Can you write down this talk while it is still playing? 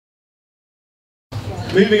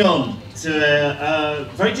Moving on to a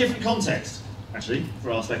very different context, actually,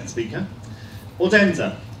 for our second speaker.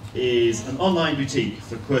 Audenza is an online boutique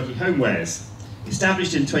for quirky homewares.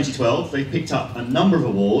 Established in 2012, they've picked up a number of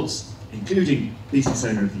awards, including Business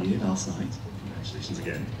Owner of the Year last night. Congratulations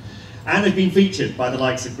again. And they've been featured by the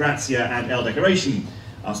likes of Grazia and Elle Decoration.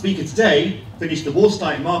 Our speaker today finished the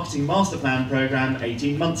Watertight Marketing Master Plan program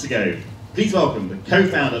 18 months ago. Please welcome the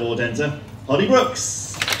co-founder of Audenza, Hollie Brooks.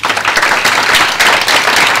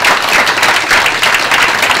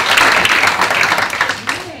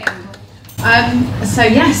 So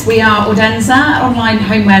yes, we are Audenza, online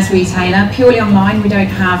homewares retailer, purely online. We don't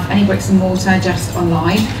have any bricks and mortar, just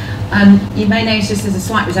online. You may notice there's a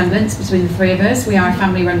slight resemblance between the three of us. We are a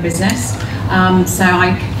family-run business. So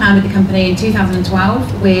I founded the company in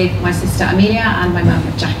 2012 with my sister Amelia and my mum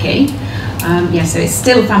Jackie. So it's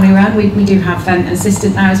still family-run. We do have an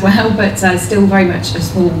assistant now as well, but still very much a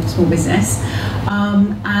small business.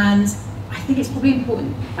 And I think it's probably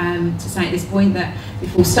important to say at this point that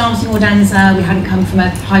before starting Audenza, we hadn't come from a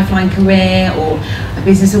high-flying career or a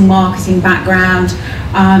business or marketing background.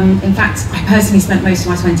 In fact, I personally spent most of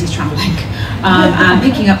my 20s travelling and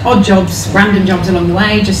picking up odd jobs, random jobs along the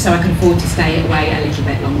way, just so I could afford to stay away a little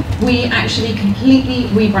bit longer. We actually completely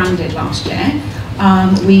rebranded last year.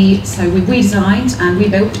 We redesigned and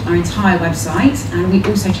rebuilt our entire website, and we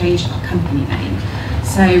also changed our company name.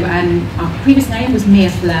 So our previous name was Mia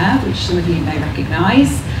Fleur, which some of you may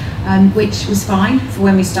recognise, which was fine for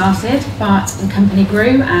when we started, but the company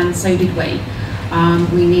grew and so did we.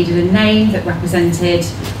 We needed a name that represented,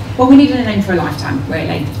 well, we needed a name for a lifetime,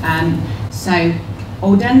 really. So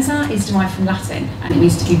Audenza is derived from Latin, and it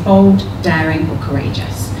means to be bold, daring or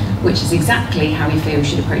courageous, which is exactly how we feel you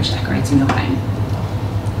should approach decorating your home.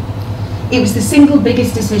 It was the single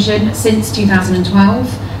biggest decision since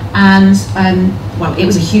 2012. And well, it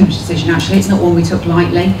was a huge decision actually. It's not one we took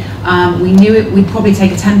lightly. We knew we'd probably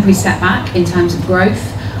take a temporary step back in terms of growth,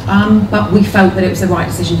 but we felt that it was the right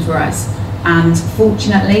decision for us. And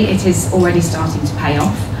fortunately, it is already starting to pay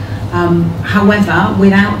off. However,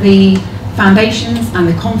 without the foundations and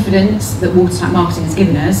the confidence that Watertight Marketing has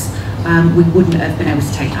given us, we wouldn't have been able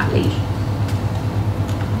to take that leap.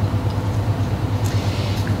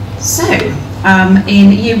 So,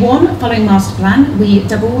 in year one, following master plan, we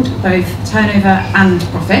doubled both turnover and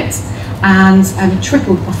profit, and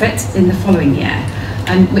tripled profit in the following year,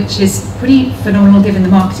 which is pretty phenomenal given the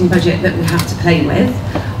marketing budget that we have to play with.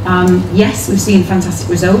 Yes, we've seen fantastic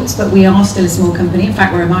results, but we are still a small company. In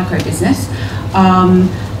fact, we're a micro business,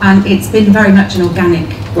 and it's been very much an organic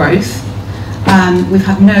growth. We've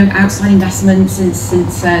had no outside investment since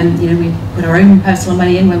we put our own personal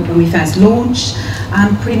money in when we first launched.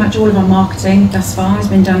 Pretty much all of our marketing thus far has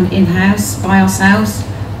been done in-house by ourselves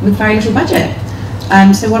with very little budget.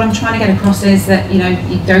 So what I'm trying to get across is that you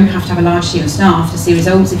don't have to have a large team of staff to see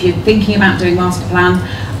results. If you're thinking about doing master plan,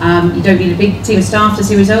 you don't need a big team of staff to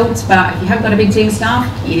see results. But if you haven't got a big team of staff,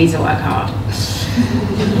 you need to work hard.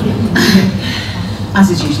 As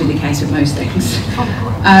is usually the case with most things.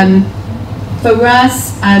 For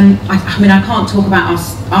us, I can't talk about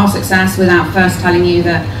our success without first telling you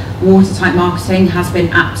that Watertight Marketing has been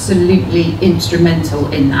absolutely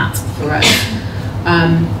instrumental in that for us.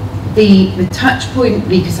 The touch point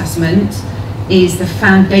leak assessment is the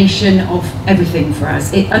foundation of everything for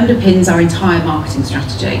us. It underpins our entire marketing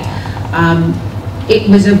strategy. It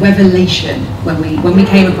was a revelation when we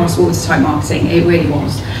came across Watertight Marketing. It really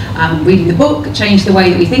was. Reading the book changed the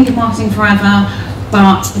way that we think of marketing forever.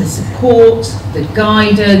 But the support, the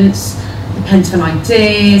guidance, the plentiful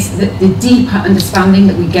ideas, the deeper understanding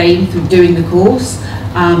that we gained through doing the course,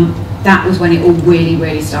 that was when it all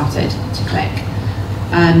really started to click.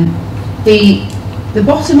 The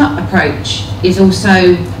bottom-up approach is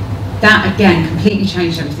also, that again completely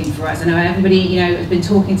changed everything for us. I know everybody has been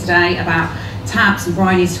talking today about taps, and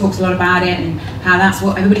Brian talks a lot about it and how that's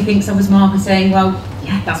what everybody thinks of as marketing. Well,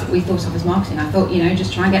 yeah, that's what we thought of as marketing. I thought,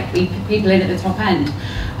 just try and get people in at the top end.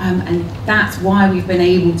 And that's why we've been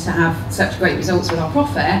able to have such great results with our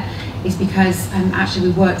profit, is because actually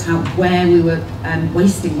we worked out where we were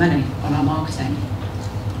wasting money on our marketing.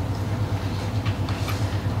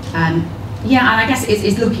 And I guess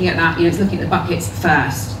it's looking at that, it's looking at the buckets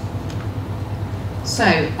first. So,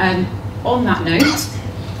 on that note,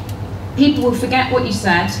 people will forget what you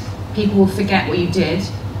said, people will forget what you did,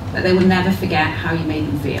 but they will never forget how you made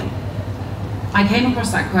them feel. I came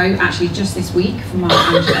across that quote actually just this week from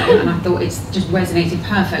Angelo, and I thought it's just resonated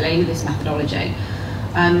perfectly with this methodology.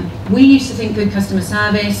 We used to think good customer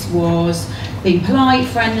service was being polite,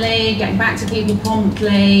 friendly, getting back to people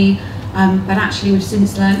promptly, but actually we've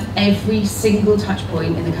since learned every single touch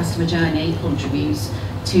point in the customer journey contributes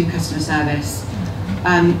to customer service.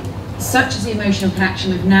 Such as the emotional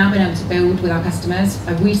connection we've now been able to build with our customers.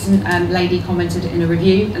 A recent lady commented in a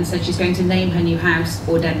review and said she's going to name her new house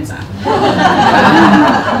Audenza.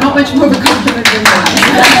 Not much more of a compliment than that.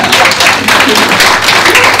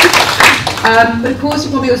 But of course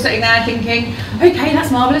you're probably all sitting there thinking, okay, that's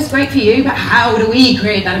marvellous, great for you, but how do we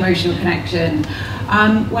create that emotional connection?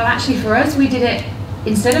 Well, actually for us, we did it,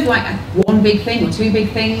 instead of like one big thing or two big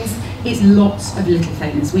things, it's lots of little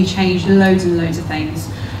things. We changed loads and loads of things.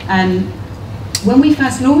 When we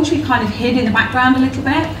first launched, we kind of hid in the background a little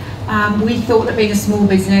bit. We thought that being a small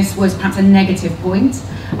business was perhaps a negative point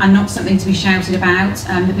and not something to be shouted about,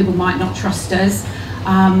 that people might not trust us.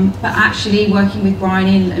 But actually working with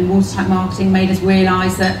Brian and Watertight Marketing made us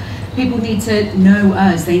realise that people need to know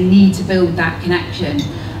us, they need to build that connection.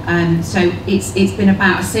 So it's been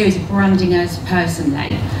about a series of branding us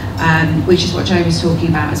personally, which is what Joe was talking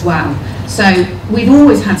about as well. So we've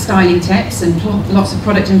always had styling tips and lots of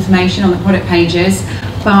product information on the product pages,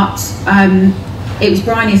 but it was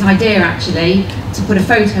Brian's idea actually to put a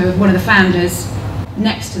photo of one of the founders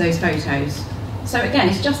next to those photos. So again,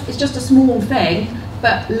 it's just a small thing,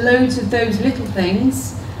 but loads of those little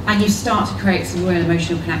things, and you start to create some real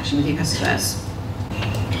emotional connection with your customers.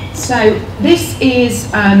 So this is,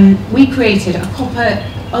 we created a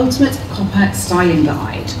ultimate copper styling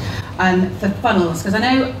guide for funnels, because I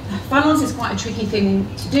know funnels is quite a tricky thing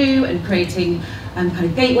to do, and creating kind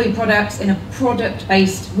of gateway products in a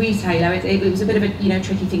product-based retailer, it was a bit of a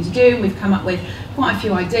tricky thing to do. We've come up with quite a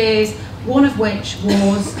few ideas, one of which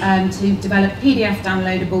was to develop PDF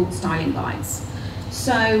downloadable styling guides.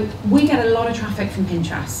 So we get a lot of traffic from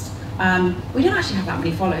Pinterest. We don't actually have that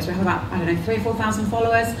many followers. We have about, I don't know, 3,000 or 4,000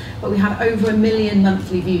 followers, but we have over 1 million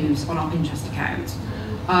monthly views on our Pinterest account.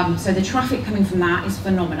 So the traffic coming from that is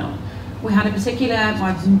phenomenal. We had a particular,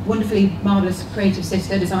 my wonderfully marvellous creative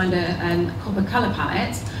sister designed a copper colour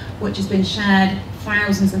palette, which has been shared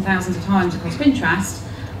thousands and thousands of times across Pinterest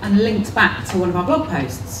and linked back to one of our blog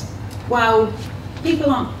posts. Well,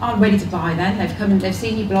 people aren't ready to buy then. They've come and they've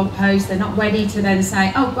seen your blog post. They're not ready to then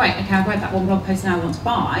say, oh great, okay, I've read that one blog post now, I want to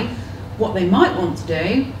buy. What they might want to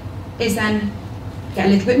do is then get a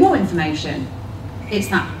little bit more information. It's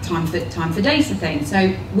that time for data thing.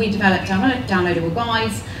 So we developed downloadable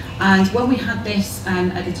guides, and when we had this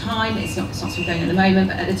at the time, it's not still going at the moment,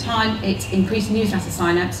 but at the time it increased newsletter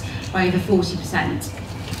sign-ups by over 40%.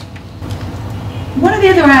 One of the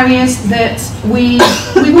other areas that we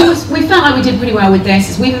felt like we did pretty well with this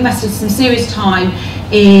is we've invested some serious time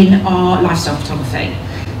in our lifestyle photography.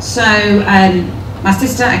 So my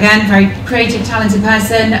sister, again, very creative, talented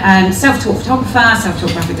person, self-taught photographer,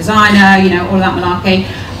 self-taught graphic designer, all of that malarkey,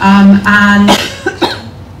 and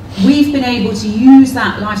we've been able to use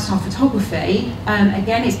that lifestyle photography.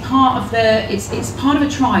 Again, it's part of it's part of a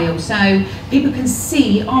trial, so people can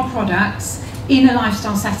see our products in a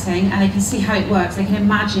lifestyle setting and they can see how it works. They can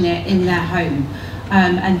imagine it in their home,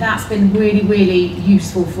 and that's been really, really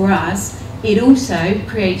useful for us. It also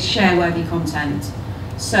creates share-worthy content.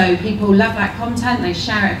 So people love that content, they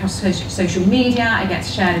share it across social media, it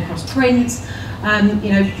gets shared across print.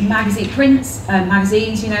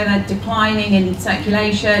 Magazines, they're declining in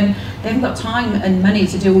circulation. They haven't got time and money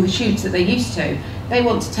to do all the shoots that they used to. They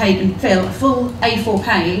want to take and fill a full A4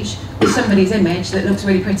 page with somebody's image that looks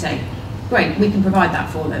really pretty. Great, we can provide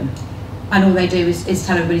that for them. And all they do is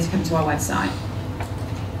tell everybody to come to our website.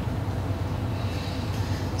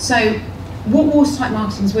 So what Watertight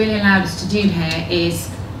Marketing's really allowed us to do here is,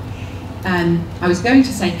 I was going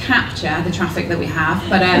to say capture the traffic that we have,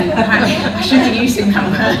 but apparently I shouldn't be using that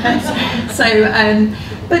word. So,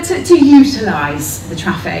 but to utilise the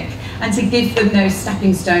traffic and to give them those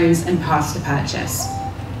stepping stones and paths to purchase.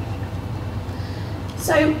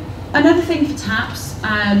 So another thing for Taps,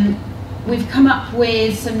 we've come up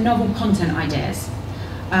with some novel content ideas,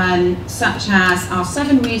 such as our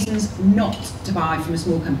 7 reasons not to buy from a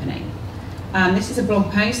small company. This is a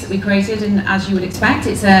blog post that we created, and as you would expect,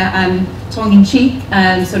 it's a tongue-in-cheek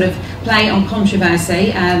sort of play on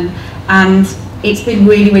controversy, and it's been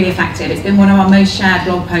really, really effective. It's been one of our most shared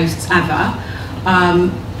blog posts ever.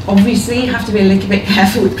 Obviously, you have to be a little bit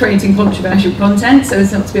careful with creating controversial content, so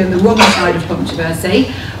as not to be on the wrong side of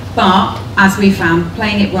controversy, but as we found,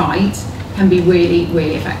 playing it right can be really,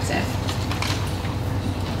 really effective.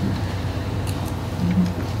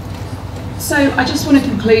 So I just want to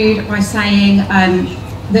conclude by saying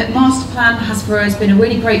that Masterplan has for us been a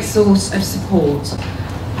really great source of support.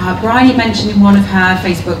 Bryony mentioned in one of her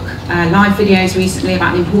Facebook live videos recently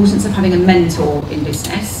about the importance of having a mentor in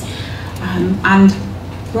business. And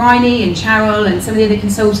Bryony and Cheryl and some of the other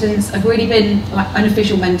consultants have really been like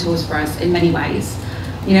unofficial mentors for us in many ways.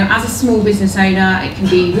 You know, as a small business owner, it can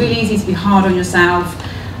be really easy to be hard on yourself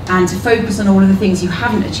and to focus on all of the things you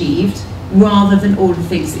haven't achieved rather than all the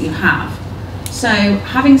things that you have. So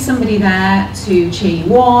having somebody there to cheer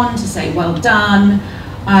you on, to say well done,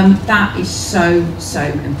 that is so, so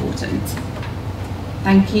important.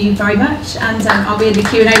 Thank you very much, and I'll be in the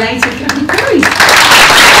Q&A later if you have any queries.